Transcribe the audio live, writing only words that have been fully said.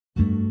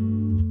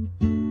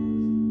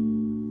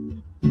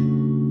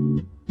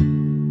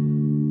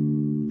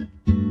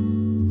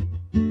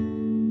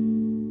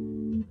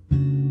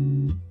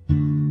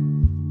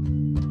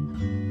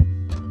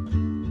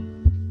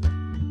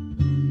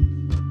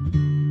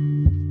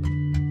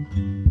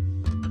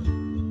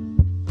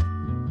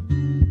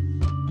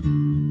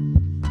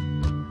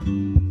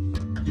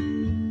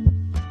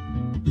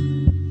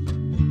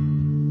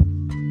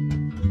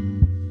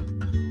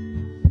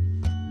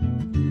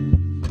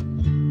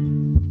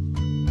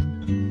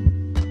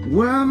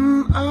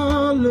When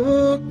I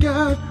look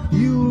at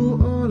you,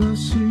 all I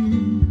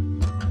see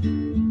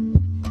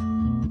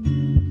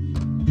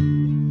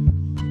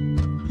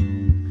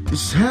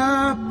is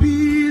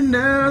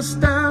happiness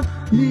that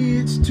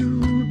needs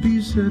to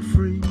be set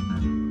free.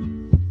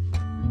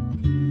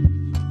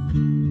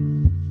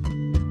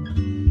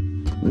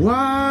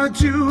 Why'd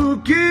you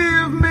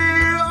give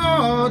me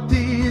all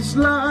these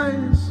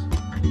lies?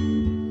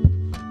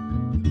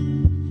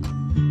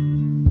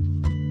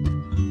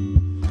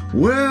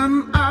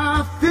 When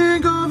I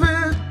think of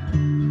it,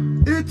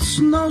 it's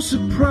no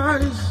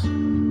surprise.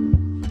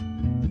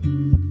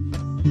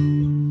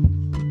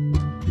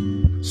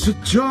 So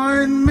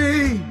join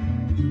me,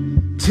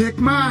 take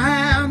my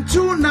hand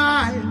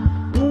tonight.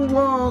 We'll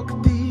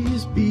walk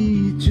these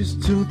beaches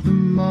till the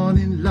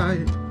morning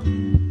light,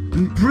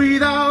 and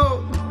breathe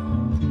out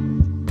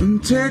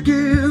and take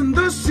in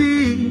the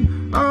sea.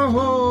 I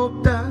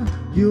hope that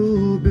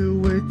you'll be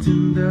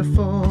waiting there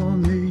for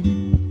me.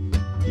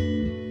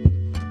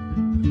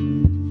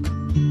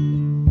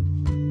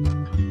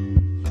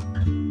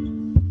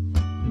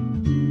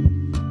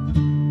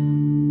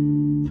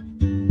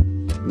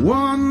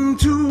 One,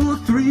 two,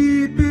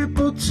 three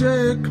people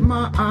take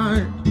my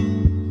eye.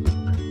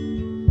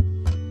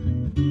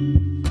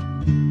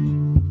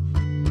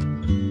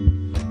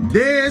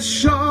 They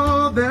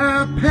show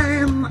their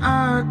pain,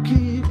 I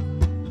keep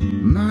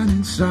mine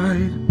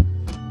inside.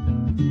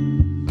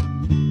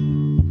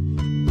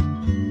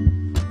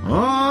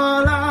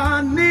 All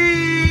I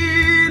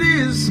need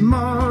is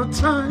more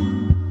time.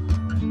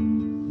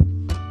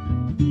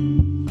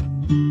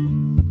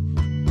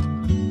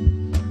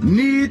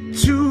 Need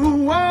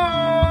to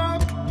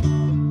walk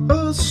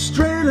a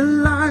straighter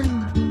line.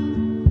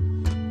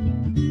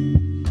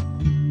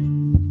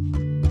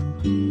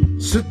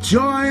 So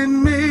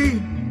join me,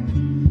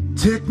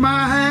 take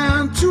my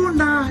hand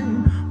tonight.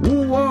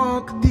 We'll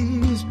walk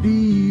these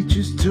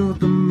beaches till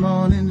the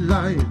morning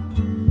light,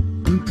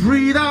 and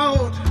breathe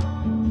out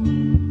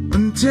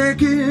and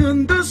take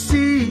in the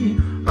sea.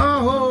 I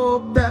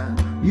hope that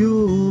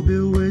you'll be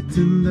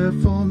waiting there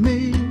for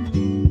me.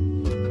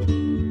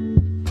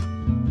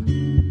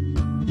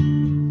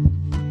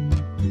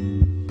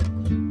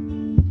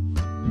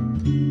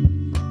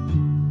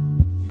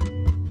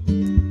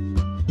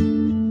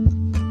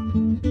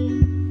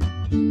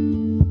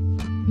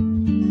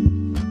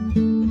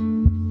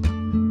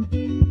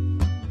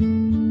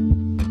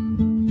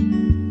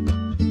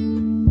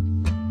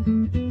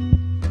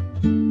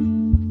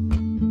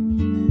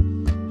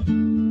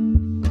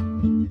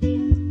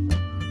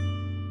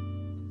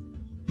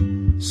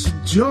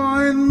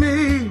 Join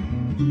me,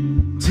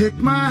 take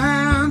my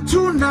hand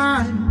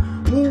tonight.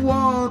 We'll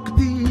walk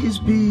these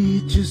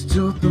beaches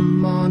till the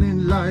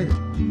morning light,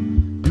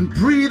 and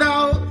breathe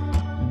out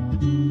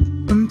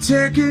and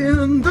take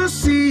in the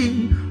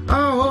sea.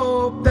 I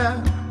hope that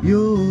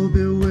you'll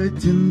be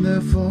waiting there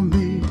for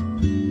me.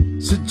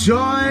 So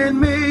join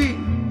me,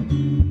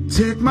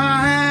 take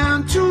my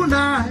hand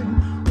tonight.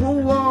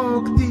 We'll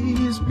walk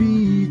these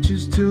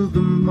beaches till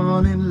the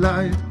morning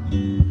light,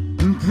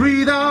 and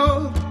breathe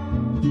out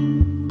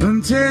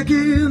and take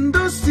in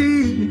the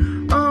sea.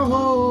 I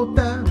hope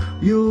that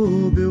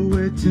you'll be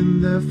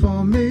waiting there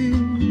for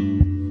me.